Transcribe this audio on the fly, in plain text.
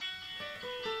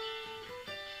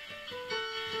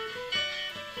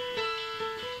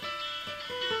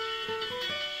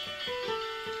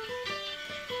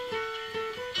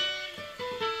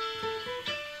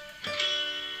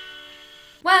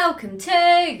Welcome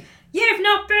to You've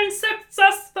Not Been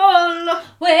Successful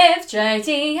with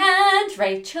Jodie and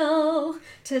Rachel.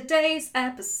 Today's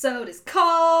episode is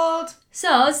called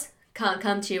Soz Can't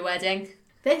Come to Your Wedding.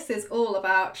 This is all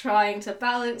about trying to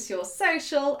balance your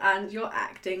social and your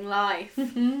acting life.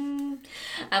 And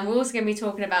we're also going to be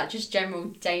talking about just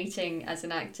general dating as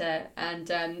an actor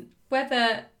and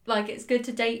whether it's good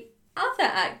to date other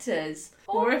actors.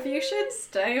 Or if you should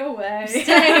stay away.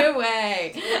 Stay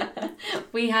away.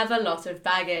 We have a lot of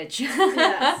baggage.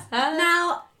 Yes.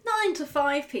 Now, 9 to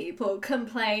 5 people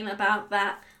complain about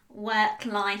that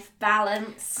work-life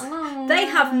balance. Oh. They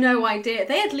have no idea.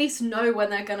 They at least know when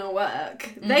they're going to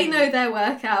work. They know their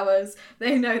work hours.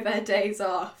 They know their days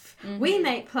off. We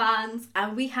make plans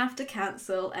and we have to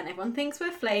cancel and everyone thinks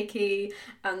we're flaky,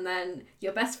 and then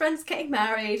your best friend's getting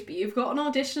married but you've got an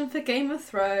audition for Game of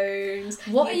Thrones.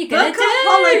 What are you going to do? Book a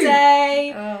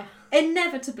holiday.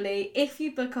 Inevitably, if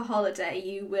you book a holiday,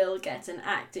 you will get an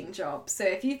acting job. So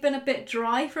if you've been a bit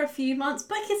dry for a few months,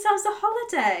 book yourselves a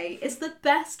holiday. It's the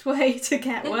best way to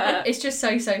get work. It's just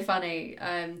so funny.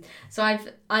 So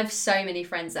I've so many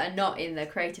friends that are not in the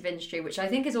creative industry, which I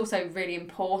think is also really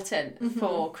important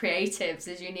for creatives,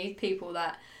 is you need people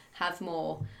that have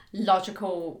more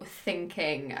logical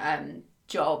thinking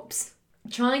jobs.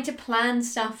 Trying to plan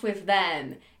stuff with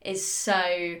them is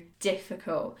so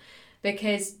difficult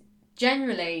because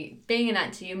generally, being an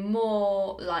actor, you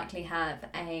more likely have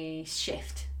a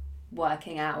shift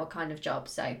working hour kind of job.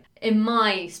 So in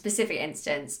my specific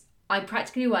instance, I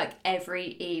practically work every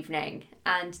evening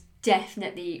and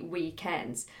definitely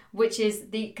weekends, which is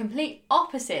the complete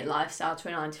opposite lifestyle to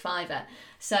a 9-to-5er.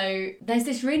 So there's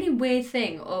this really weird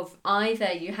thing of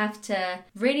either you have to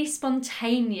really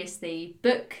spontaneously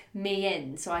book me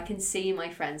in so I can see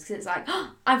my friends, because it's like,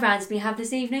 oh, I randomly have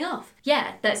this evening off.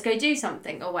 Yeah, let's go do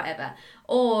something or whatever.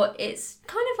 Or it's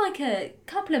kind of like a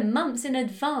couple of months in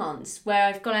advance where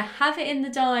I've got to have it in the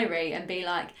diary and be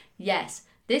like, yes,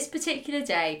 this particular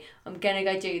day, I'm going to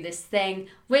go do this thing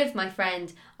with my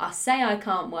friend. I'll say I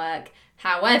can't work.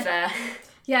 However...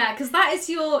 Yeah, because that is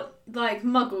your,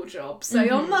 muggle job. So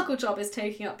your muggle job is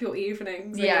taking up your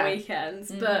evenings and your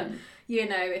weekends. But,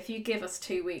 if you give us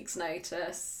 2 weeks'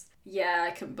 notice,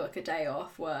 I can book a day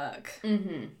off work.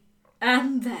 Mm-hmm.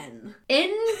 And then...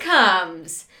 in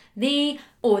comes the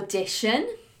audition.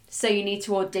 So you need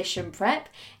to audition prep.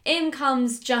 In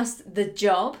comes just the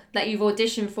job that you've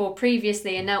auditioned for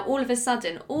previously, and now all of a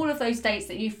sudden, all of those dates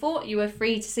that you thought you were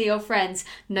free to see your friends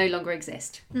no longer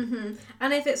exist. Mm-hmm.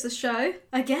 And if it's a show,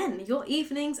 again, your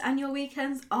evenings and your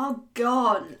weekends are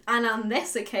gone. And on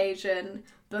this occasion,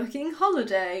 booking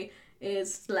holiday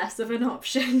is less of an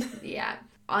option. Yeah.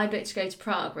 I booked to go to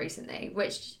Prague recently,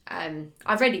 which I've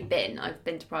already been. I've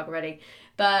been to Prague already.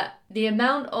 But the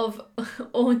amount of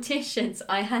auditions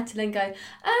I had to then go, can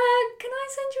I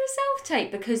send you a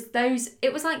self-tape? Because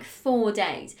it was 4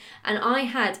 days. And I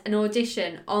had an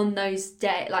audition on those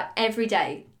days, every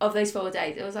day of those 4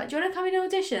 days. It was like, do you want to come in and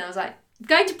audition? I was like, I'm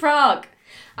going to Prague.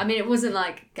 I mean, it wasn't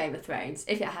like Game of Thrones.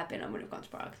 If it had been, I would have gone to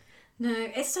Prague. No,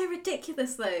 it's so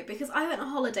ridiculous though, because I went on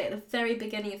holiday at the very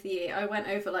beginning of the year. I went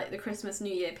over the Christmas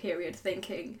New Year period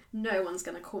thinking no one's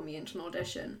going to call me into an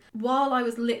audition. While I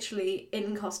was literally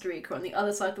in Costa Rica on the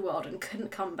other side of the world and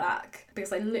couldn't come back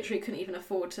because I literally couldn't even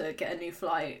afford to get a new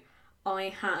flight,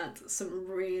 I had some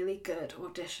really good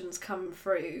auditions come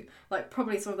through.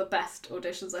 Probably some of the best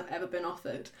auditions I've ever been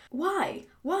offered. Why?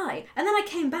 And then I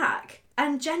came back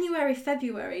and January,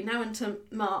 February, now into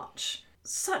March...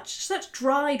 Such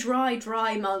dry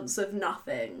months of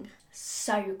nothing.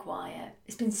 So quiet.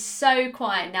 It's been so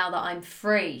quiet now that I'm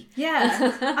free.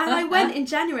 Yeah. And I went in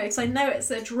January because I know it's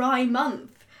a dry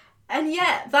month. And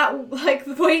yet, that,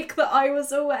 the week that I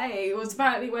was away was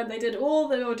apparently when they did all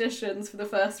the auditions for the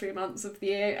first 3 months of the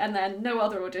year, and then no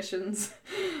other auditions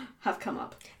have come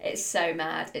up. It's so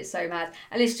mad.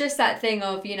 And it's just that thing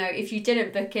of, if you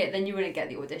didn't book it, then you wouldn't get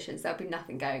the auditions. There'll be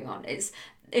nothing going on.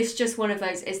 It's just one of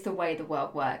those, it's the way the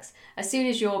world works. As soon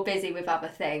as you're busy with other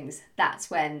things, that's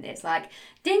when it's like,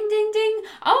 ding, ding, ding.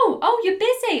 Oh, you're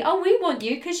busy. Oh, we want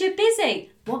you because you're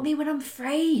busy. Want me when I'm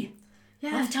free.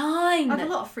 Yeah. I have time. I have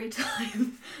a lot of free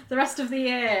time. The rest of the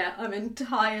year, I'm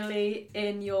entirely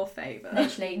in your favour.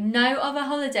 Literally no other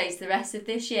holidays the rest of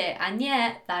this year. And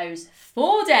yet, those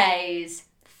 4 days,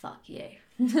 fuck you.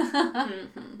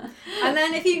 Mm-hmm. And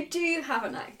then if you do have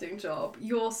an acting job,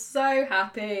 you're so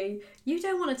happy, you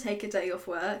don't want to take a day off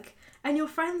work, and your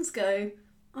friends go,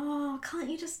 oh, can't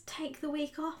you just take the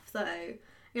week off though?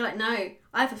 You're like, no,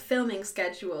 I have a filming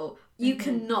schedule. You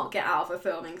cannot get out of a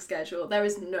filming schedule. There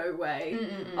is no way.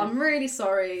 I'm really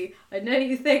sorry. I know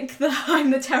you think that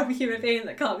I'm the terrible human being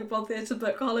that can't be bothered to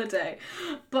book holiday,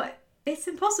 but it's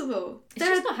impossible. It's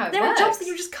just not how it There works. are jobs that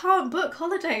you just can't book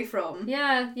holiday from.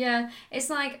 Yeah. It's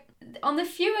like, on the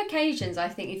few occasions, I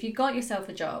think, if you got yourself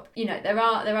a job, you know, there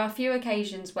are a few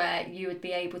occasions where you would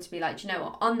be able to be like, do you know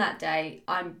what, on that day,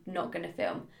 I'm not going to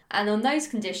film. And on those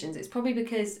conditions, it's probably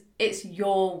because it's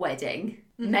your wedding.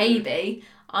 Maybe.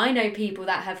 I know people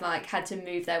that have like had to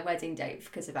move their wedding date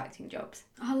because of acting jobs.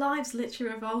 Our lives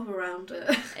literally revolve around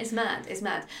it. It's mad.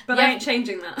 But I ain't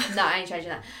changing that. No, I ain't changing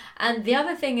that. And the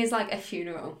other thing is like a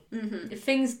funeral.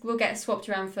 Things will get swapped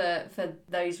around for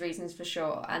those reasons for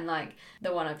sure. And like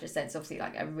the one I've just said is obviously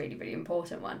like a really, really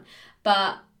important one.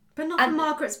 But not for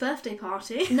Margaret's birthday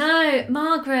party. No,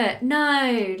 Margaret,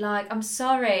 no. Like, I'm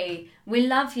sorry. We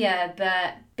love you,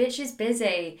 but bitch is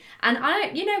busy. And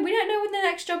we don't know when the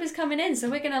next job is coming in, so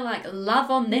we're going to like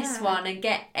love on this one and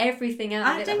get everything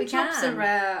out of it that we can. Jobs are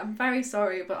rare. I'm very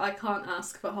sorry, but I can't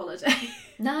ask for holiday.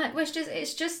 No,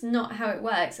 it's just not how it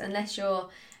works unless you're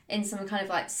in some kind of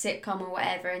like sitcom or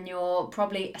whatever and you're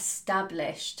probably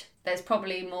established. There's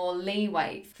probably more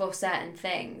leeway for certain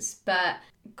things, but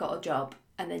got a job.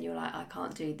 And then you're like, I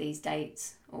can't do these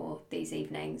dates or these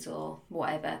evenings or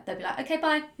whatever. They'll be like, okay,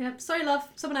 bye. Yep, sorry, love.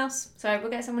 Someone else. So we'll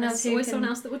get someone else There's always someone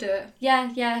else that will do it.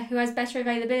 Yeah, who has better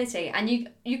availability. And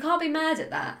you can't be mad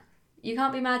at that. You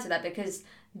can't be mad at that because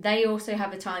they also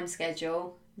have a time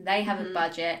schedule. They have a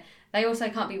budget. They also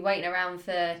can't be waiting around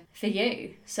for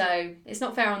you. So it's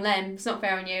not fair on them. It's not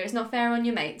fair on you. It's not fair on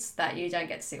your mates that you don't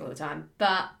get to see all the time.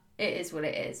 But it is what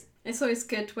it is. It's always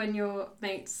good when your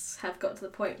mates have got to the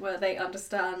point where they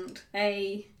understand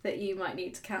A, that you might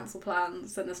need to cancel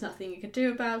plans and there's nothing you can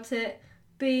do about it.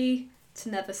 B, to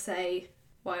never say,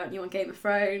 why aren't you on Game of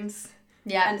Thrones?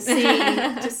 Yeah. And C,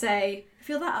 to say, if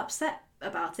you're that upset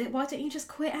about it, why don't you just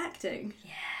quit acting?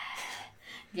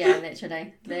 Yeah,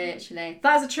 literally.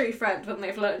 That's a true friend when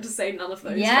they've learned to say none of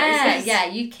those phrases. Yeah,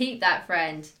 you keep that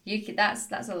friend.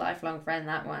 That's a lifelong friend,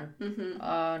 that one.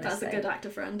 Honestly. That's a good actor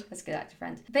friend. That's a good actor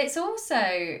friend. But it's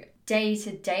also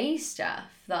day-to-day stuff.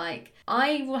 Like,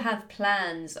 I will have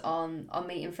plans on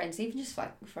meeting friends, even just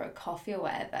like for a coffee or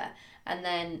whatever, and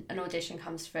then an audition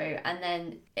comes through, and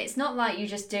then it's not like you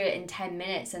just do it in 10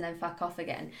 minutes and then fuck off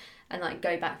again and like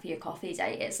go back for your coffee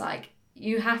date. It's like,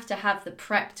 you have to have the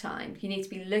prep time. You need to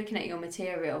be looking at your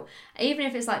material, even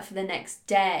if it's like for the next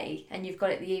day and you've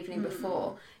got it the evening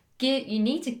before. You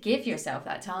need to give yourself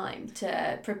that time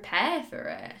to prepare for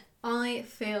it. I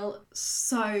feel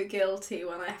so guilty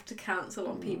when I have to cancel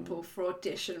on people for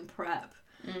audition prep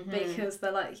because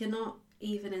they're like, you're not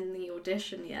even in the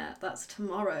audition yet. That's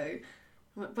tomorrow.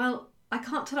 I'm like, well, I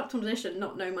can't turn up to an audition,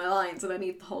 not know my lines, and I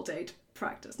need the whole day to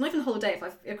practice. Not even the whole day. If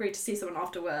I've agreed to see someone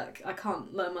after work, I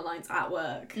can't learn my lines at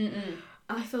work.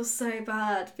 I feel so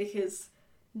bad because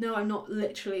no, I'm not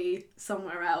literally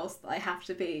somewhere else that I have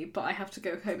to be, but I have to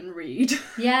go home and read.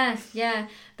 Yeah,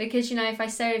 because if I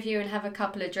stay with you and have a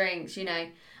couple of drinks,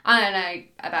 I don't know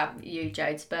about you,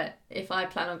 Jodes, but if I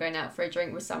plan on going out for a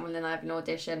drink with someone and I have an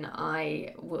audition,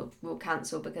 I will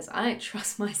cancel because I don't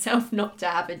trust myself not to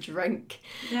have a drink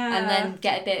and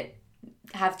then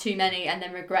have too many and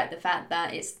then regret the fact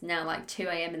that it's now like 2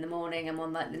 a.m. in the morning, I'm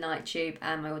on like the night tube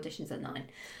and my audition's at 9.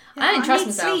 Yeah, I don't trust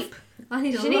myself. Sleep. I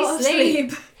need a lot of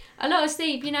sleep. A lot of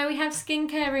sleep. We have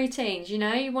skincare routines, you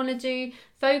want to do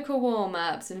vocal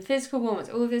warm-ups and physical warm-ups,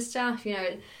 all of this stuff,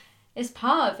 it's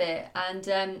part of it.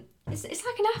 And it's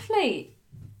like an athlete.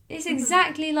 It's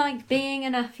exactly like being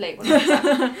an athlete.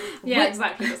 Yeah,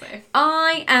 exactly the same.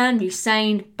 I am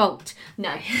Usain Bolt.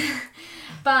 No.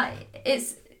 But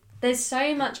there's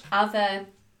so much other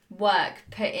work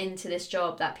put into this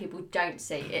job that people don't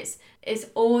see. It's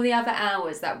all the other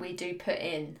hours that we do put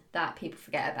in that people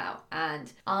forget about.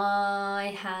 And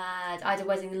I had a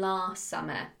wedding last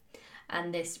summer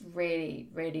and this really,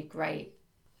 really great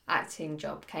acting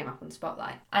job came up on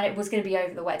Spotlight. And it was going to be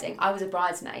over the wedding. I was a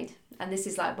bridesmaid. And this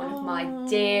is like one of my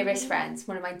dearest friends.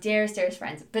 One of my dearest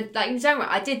friends. But like, don't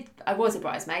worry, I was a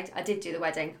bridesmaid. I did do the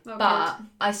wedding. But good.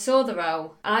 I saw the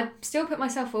role and I still put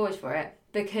myself forward for it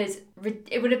because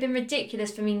it would have been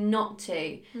ridiculous for me not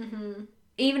to.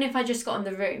 Even if I just got in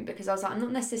the room, because I was like, I'm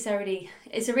not necessarily...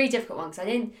 It's a really difficult one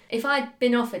because if I'd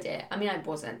been offered it, I mean, I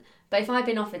wasn't, but if I'd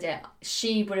been offered it,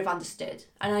 she would have understood.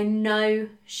 And I know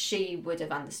she would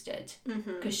have understood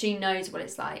because she knows what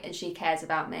it's like and she cares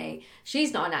about me.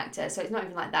 She's not an actor, so it's not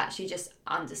even like that. She just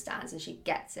understands and she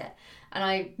gets it. And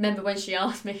I remember when she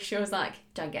asked me, she was like,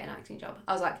 don't get an acting job.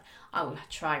 I was like, I will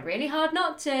try really hard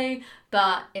not to,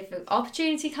 but if an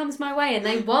opportunity comes my way and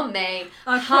they want me,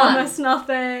 I promise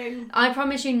nothing. I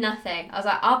promise you nothing. I was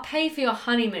like, I'll pay for your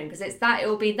honeymoon because it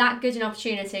will be that good an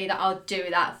opportunity that I'll do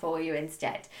that for you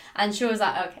instead. And she was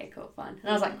like, okay, cool, fine. And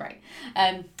I was like, great.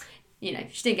 You know,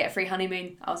 she didn't get a free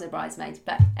honeymoon. I was a bridesmaid,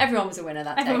 but everyone was a winner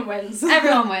that day. Everyone wins.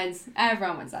 Everyone wins.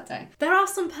 Everyone wins that day. There are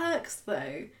some perks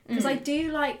though, because I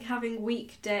do like having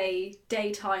weekday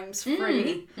daytimes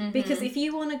free. Because if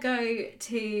you want to go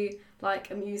to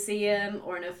like a museum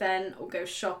or an event or go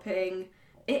shopping,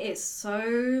 it is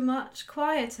so much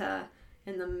quieter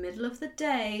in the middle of the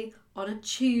day on a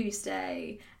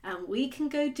Tuesday, and we can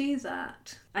go do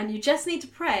that. And you just need to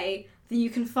pray that you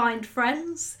can find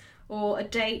friends or a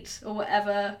date or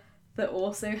whatever that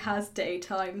also has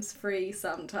daytimes free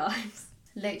sometimes.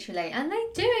 Literally, and they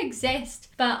do exist,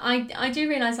 but I do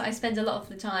realise that I spend a lot of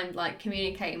the time like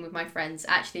communicating with my friends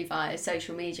actually via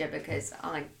social media because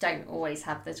I don't always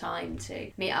have the time to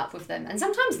meet up with them, and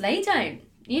sometimes they don't.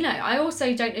 You know, I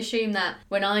also don't assume that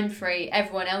when I'm free,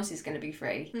 everyone else is going to be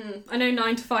free. I know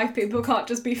 9 to 5 people can't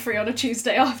just be free on a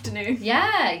Tuesday afternoon.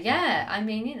 Yeah. I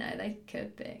mean, you know, they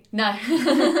could be. No.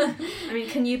 I mean,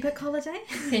 can you book holiday?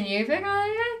 Can you book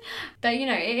holiday? But, you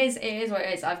know, it is what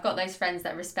it is. I've got those friends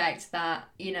that respect that,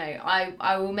 you know,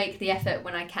 I will make the effort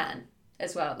when I can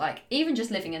as well. Like, even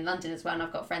just living in London as well, and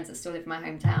I've got friends that still live in my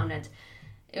hometown, and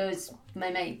it was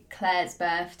my mate Claire's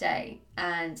birthday,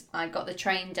 and I got the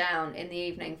train down in the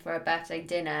evening for a birthday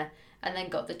dinner and then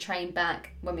got the train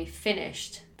back when we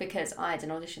finished because I had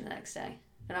an audition the next day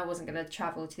and I wasn't going to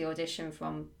travel to the audition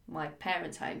from my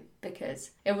parents' home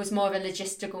because it was more of a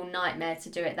logistical nightmare to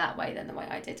do it that way than the way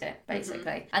I did it,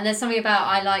 basically. And there's something about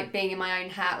I like being in my own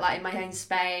hat, like in my own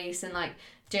space and like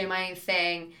doing my own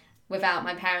thing without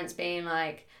my parents being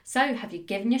like, so, have you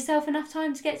given yourself enough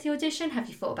time to get to the audition? Have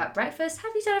you thought about breakfast?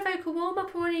 Have you done a vocal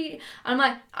warm-up already? I'm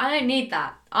like, I don't need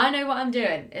that. I know what I'm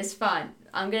doing. It's fine.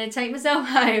 I'm going to take myself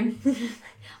home.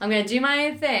 I'm going to do my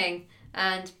own thing.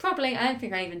 And probably, I don't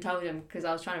think I even told them because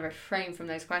I was trying to refrain from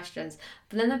those questions.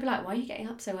 But then they'd be like, why are you getting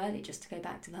up so early just to go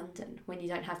back to London when you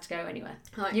don't have to go anywhere?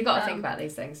 Like, You've got to think about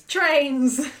these things.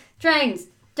 Trains! Trains!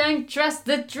 Don't trust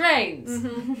the trains!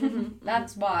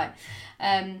 That's why.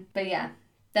 But yeah.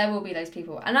 There will be those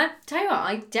people. And I tell you what,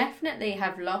 I definitely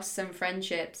have lost some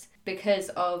friendships because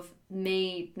of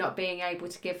me not being able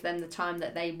to give them the time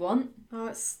that they want. Oh,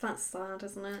 that's sad,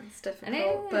 isn't it? It's difficult. And it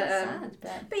is but, sad,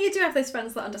 but you do have those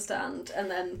friends that understand, and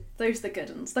then those are the good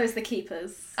ones. Those are the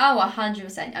keepers. Oh,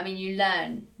 100%. I mean, you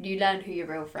learn who your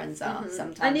real friends are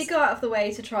sometimes. And you go out of the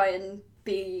way to try and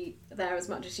be there as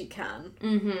much as you can.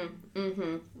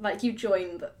 Like you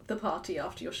join the party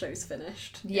after your show's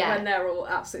finished. Yeah. When they're all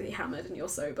absolutely hammered and you're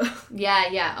sober.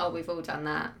 Yeah. Oh, we've all done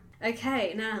that.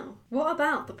 Okay, now, what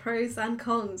about the pros and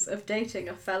cons of dating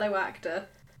a fellow actor?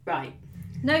 Right.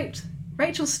 Note,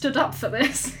 Rachel stood up for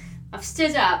this. I've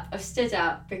stood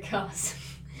up because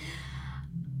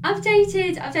I've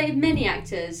dated many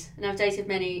actors and I've dated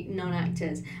many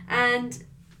non-actors, and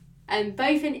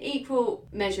both in equal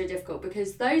measure difficult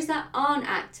because those that aren't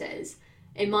actors,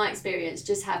 in my experience,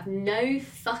 just have no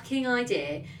fucking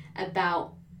idea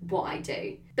about what I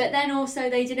do. But then also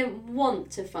they didn't want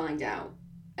to find out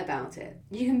about it.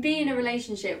 You can be in a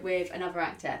relationship with another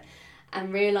actor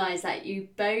and realise that you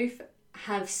both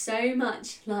have so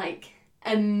much like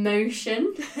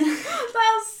emotion.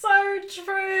 That's so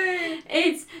true.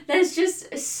 There's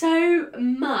just so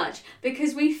much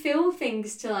because we feel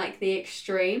things to like the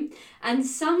extreme, and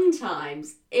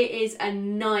sometimes it is a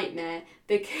nightmare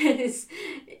because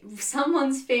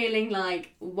someone's feeling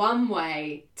like one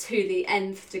way to the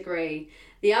nth degree.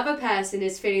 The other person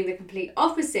is feeling the complete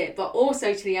opposite, but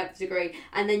also to the nth degree,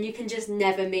 and then you can just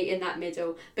never meet in that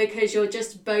middle because you're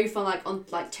just both on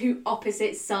two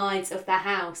opposite sides of the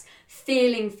house,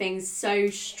 feeling things so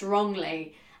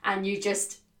strongly, and you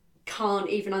just can't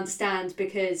even understand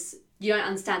because you don't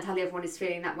understand how the other one is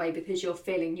feeling that way because you're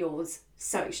feeling yours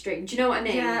so extreme. Do you know what I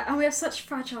mean? Yeah, and we have such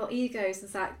fragile egos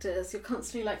as actors. You're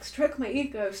constantly like, stroke my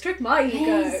ego, stroke my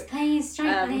ego. Please,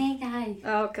 stroke my ego.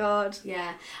 Oh, God.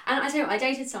 Yeah. And I tell you what, I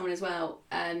dated someone as well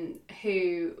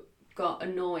who got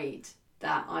annoyed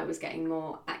that I was getting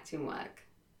more acting work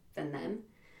than them.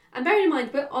 And bearing in mind,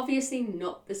 we're obviously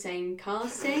not the same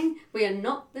casting. We are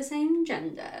not the same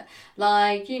gender.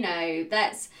 Like, you know,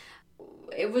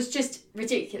 it was just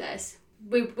ridiculous.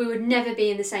 We would never be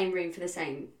in the same room for the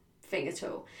same thing at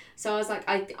all. So I was like,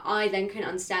 I then couldn't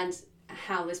understand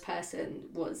how this person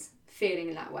was feeling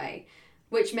in that way,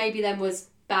 which maybe then was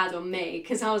bad on me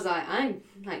because I was like, I'm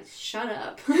like, shut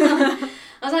up. I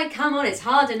was like, come on, it's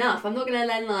hard enough. I'm not going to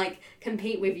then like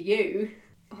compete with you.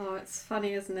 Oh, it's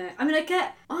funny, isn't it? I mean, I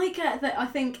get that. I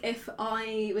think if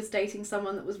I was dating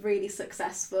someone that was really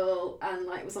successful and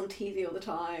like was on TV all the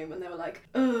time, and they were like,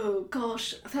 "Oh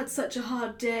gosh, I've had such a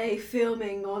hard day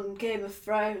filming on Game of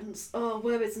Thrones. Oh,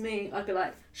 woe is me," I'd be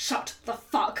like, "Shut the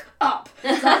fuck up!"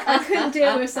 Like, I couldn't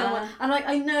deal with someone. And like,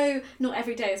 I know not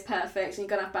every day is perfect, and you're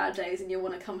gonna have bad days, and you'll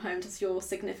want to come home to your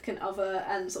significant other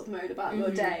and sort of moan about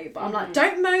your day. But I'm like,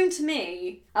 don't moan to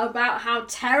me about how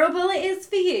terrible it is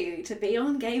for you to be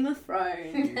on Game of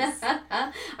Thrones.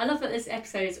 I love that this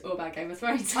episode is all about Game of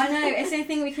Thrones. I know, it's the only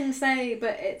thing we can say,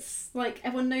 but it's like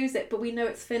everyone knows it, but we know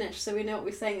it's finished, so we know what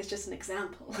we're saying is just an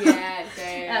example.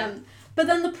 Yeah. But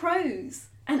then the pros.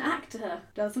 An actor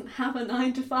doesn't have a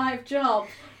 9-to-5 job.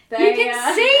 You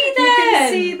can see them! You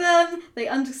can see them. They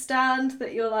understand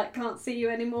that you're like, can't see you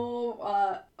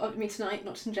anymore. Me tonight,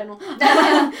 not just in general.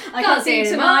 I can't see you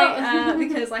tonight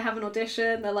because I have an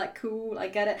audition. They're like, cool, I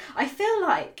get it. I feel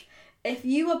like if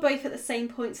you are both at the same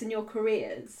points in your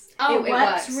careers, it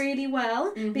works really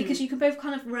well because you can both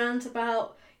kind of rant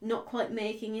about not quite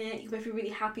making it. You can both be really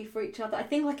happy for each other. I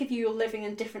think like if you're living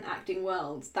in different acting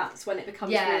worlds, that's when it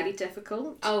becomes really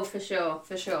difficult. Oh, for sure.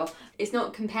 It's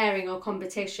not comparing or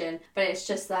competition, but it's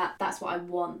just that's what I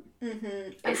want.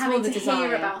 And having to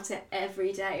hear about it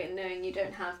every day and knowing you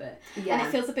don't have it. Yeah. And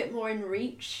it feels a bit more in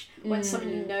reach when someone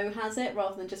you know has it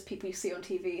rather than just people you see on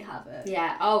TV have it.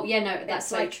 Yeah. Oh, yeah, no, that's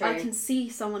so like, true. I can see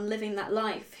someone living that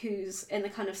life who's in the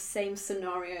kind of same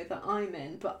scenario that I'm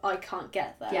in, but I can't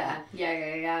get there.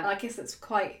 Yeah. I guess it's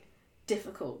quite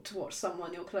difficult to watch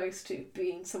someone you're close to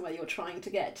being somewhere you're trying to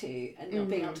get to and not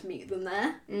being able to meet them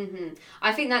there.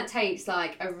 I think that takes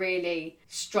like a really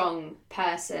strong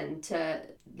person to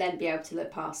then be able to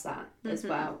look past that as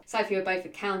well. So if you were both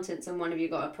accountants and one of you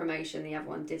got a promotion, the other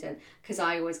one didn't, because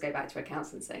I always go back to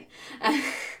accountancy.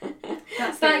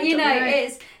 But you know,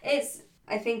 it's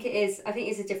I think it's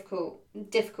a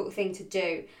difficult thing to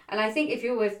do, and I think if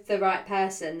you're with the right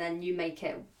person, then you make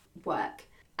it work.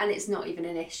 And it's not even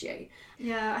an issue.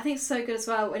 Yeah, I think it's so good as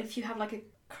well if you have like a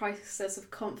crisis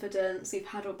of confidence, you've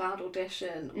had a bad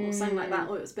audition or something like that,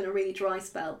 or it's been a really dry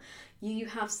spell, you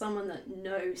have someone that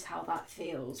knows how that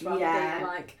feels rather than being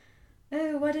like,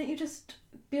 oh, why don't you just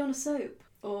be on a soap?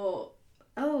 Or,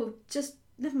 oh, just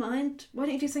never mind, why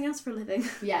don't you do something else for a living?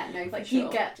 Yeah, no, for like, sure.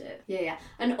 You get it. Yeah.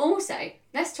 And also,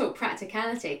 let's talk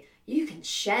practicality. You can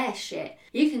share shit.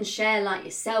 You can share like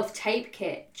your self-tape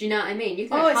kit. Do you know what I mean? You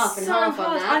can have half and half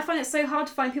on that. I find it so hard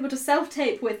to find people to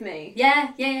self-tape with me.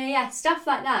 Yeah. Stuff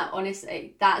like that,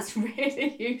 honestly, that's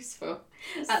really useful.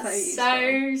 That's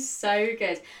so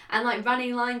good. And like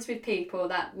running lines with people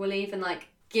that will even like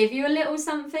give you a little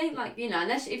something. Like, you know,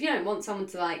 unless if you don't want someone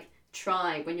to like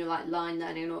try when you're like line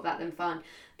learning and all that, then fine.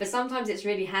 But sometimes it's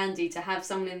really handy to have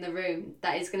someone in the room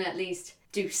that is going to at least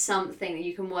do something that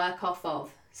you can work off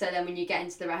of. So then when you get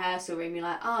into the rehearsal room, you're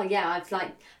like, oh yeah, I've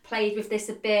like played with this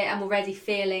a bit. I'm already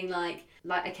feeling like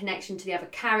a connection to the other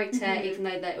character, even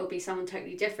though that it'll be someone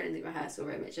totally different in the rehearsal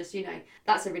room. It's just, you know,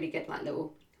 that's a really good like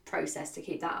little process to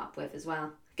keep that up with as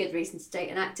well. Good reason to date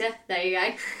an actor. There you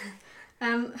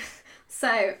go.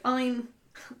 So I'm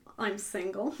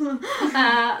single.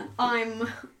 I'm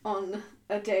on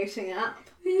a dating app.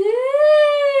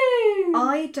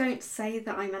 I don't say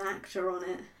that I'm an actor on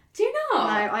it. Do you not? No,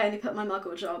 I only put my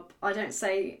muggle job. I don't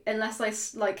say, unless I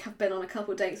like have been on a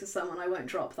couple dates with someone, I won't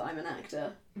drop that I'm an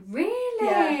actor. Really?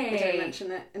 Yeah, I don't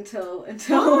mention it until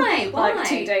Why? like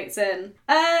 2 dates in.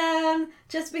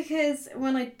 Just because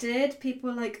when I did,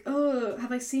 people were like, "Oh,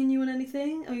 have I seen you on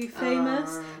anything? Are you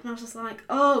famous?" And I was just like,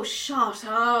 "Oh, shut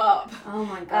up!" Oh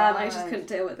my god! I just couldn't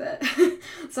deal with it.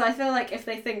 So I feel like if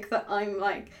they think that I'm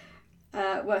like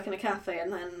work in a cafe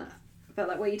and then they're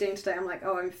like, what are you doing today? I'm like,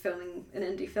 oh, I'm filming an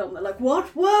indie film. They're like, what?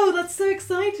 Whoa, that's so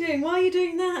exciting. Why are you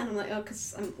doing that? And I'm like, oh,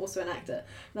 because I'm also an actor. And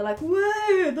they're like,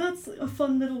 whoa, that's a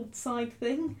fun little side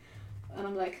thing. And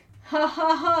I'm like, ha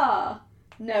ha ha.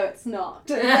 No, it's not.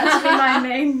 It's actually my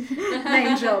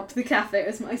main job. The cafe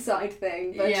is my side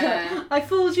thing. But I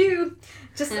fooled you.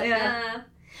 Just,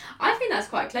 I think that's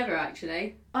quite clever,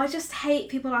 actually. I just hate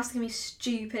people asking me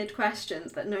stupid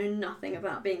questions that know nothing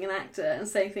about being an actor and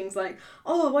saying things like,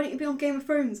 oh, why don't you be on Game of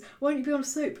Thrones? Why don't you be on a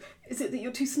soap? Is it that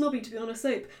you're too snobby to be on a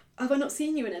soap? Have I not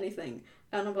seen you in anything?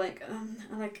 And I'm like,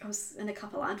 I was in a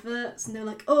couple adverts, and they're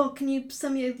like, oh, can you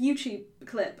send me a YouTube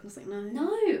clip? And I was like, no. No,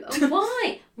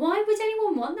 why? Why would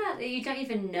anyone want that you don't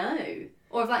even know?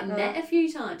 Or have like met a few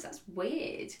times? That's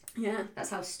weird. Yeah. That's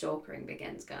how stalkering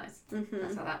begins, guys.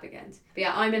 That's how that begins. But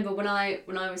yeah, I remember when I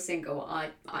was single, I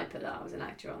put that I was an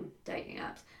actor on dating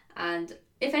apps. And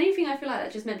if anything, I feel like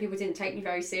that just meant people didn't take me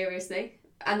very seriously.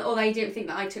 Or they didn't think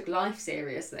that I took life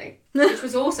seriously, which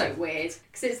was also weird.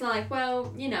 Because it's like,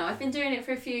 well, you know, I've been doing it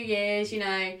for a few years, you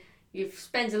know, you've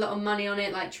spent a lot of money on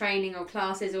it, like training or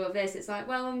classes or this. It's like,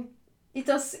 well, it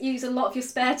does use a lot of your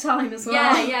spare time as well.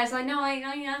 Yeah, it's like, no, I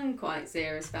am quite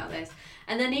serious about this.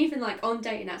 And then even like on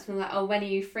dating apps, when they're like, oh, when are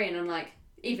you free? And I'm like,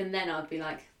 even then I'd be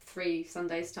like, 3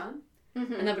 Sundays time.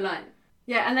 Mm-hmm. And they'd be like,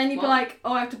 yeah, and then you'd be like,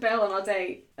 oh, I have to bail on our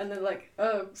date. And they're like,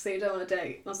 oh, so you don't want a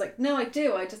date? And I was like, no, I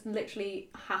do. I just literally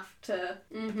have to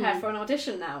prepare for an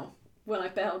audition now when I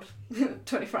bailed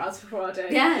 24 hours before our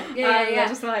date. Yeah. They're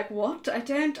just like, what? I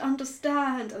don't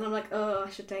understand. And I'm like, oh,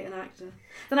 I should date an actor.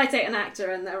 Then I date an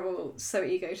actor and they're all so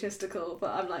egotistical,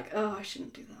 but I'm like, oh, I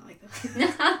shouldn't do that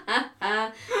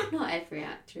either. Not every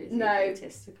actor is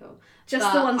egotistical.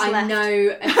 Just the ones left. I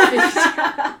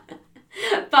know...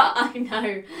 But I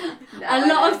know a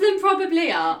lot of them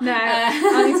probably are. No,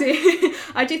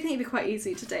 I do think it'd be quite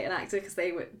easy to date an actor because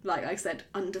they would, like I said,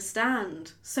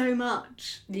 understand so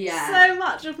much. Yeah. So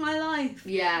much of my life.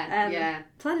 Yeah,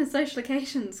 Planning social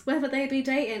occasions, whether they be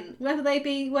dating, whether they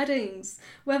be weddings,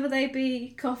 whether they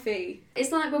be coffee.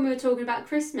 It's like when we were talking about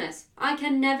Christmas. I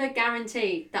can never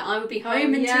guarantee that I will be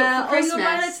home until for Christmas. All your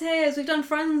relatives, we've done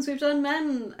friends, we've done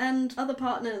men and other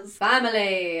partners.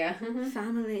 Family.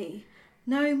 Family.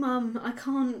 No, Mum, I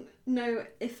can't know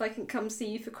if I can come see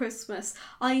you for Christmas.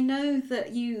 I know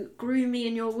that you grew me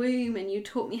in your womb and you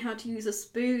taught me how to use a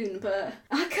spoon, but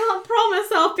I can't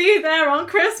promise I'll be there on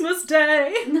Christmas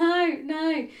Day.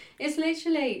 No. It's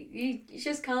literally, you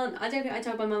just can't. I don't think I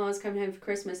told my mum I was coming home for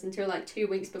Christmas until like 2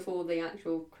 weeks before the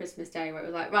actual Christmas day, where it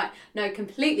was like, right, no,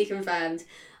 completely confirmed.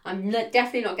 I'm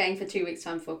definitely not going for 2 weeks'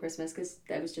 time before Christmas because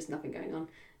there was just nothing going on.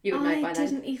 You would know by then. I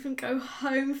didn't even go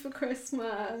home for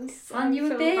Christmas. And you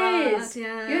were busy.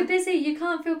 Yeah. You were busy. You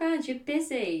can't feel bad. You're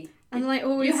busy. And I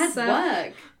always you had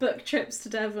work. Book trips to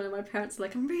Devon and my parents are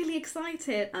like, I'm really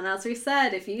excited. And as we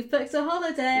said, if you've booked a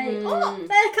holiday, oh,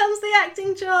 there comes the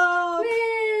acting job.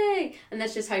 Yay! And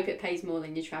let's just hope it pays more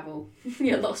than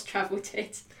your lost travel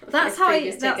did. That's how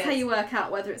you work out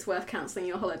whether it's worth cancelling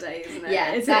your holiday, isn't it?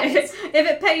 Yeah, if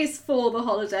it pays for the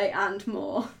holiday and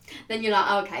more. Then you're like,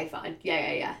 oh, okay, fine.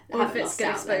 Yeah. Or if it's good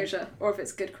exposure, then. Or if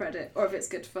it's good credit, or if it's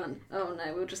good fun. Oh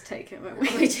no, we'll just take it, won't we?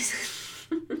 We just...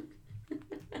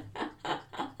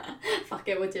 Fuck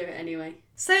it, we'll do it anyway.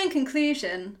 So in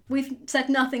conclusion, we've said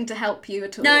nothing to help you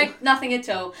at all. No, nothing at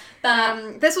all.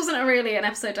 But this wasn't really an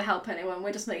episode to help anyone.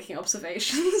 We're just making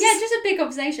observations. Yeah, just a big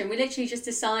observation. We literally just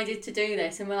decided to do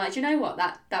this and we're like, do you know what?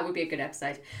 That would be a good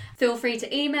episode. Feel free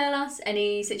to email us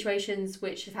any situations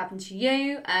which have happened to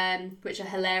you, which are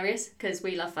hilarious because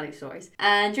we love funny stories.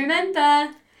 And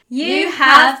remember, you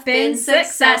have been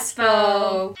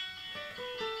successful.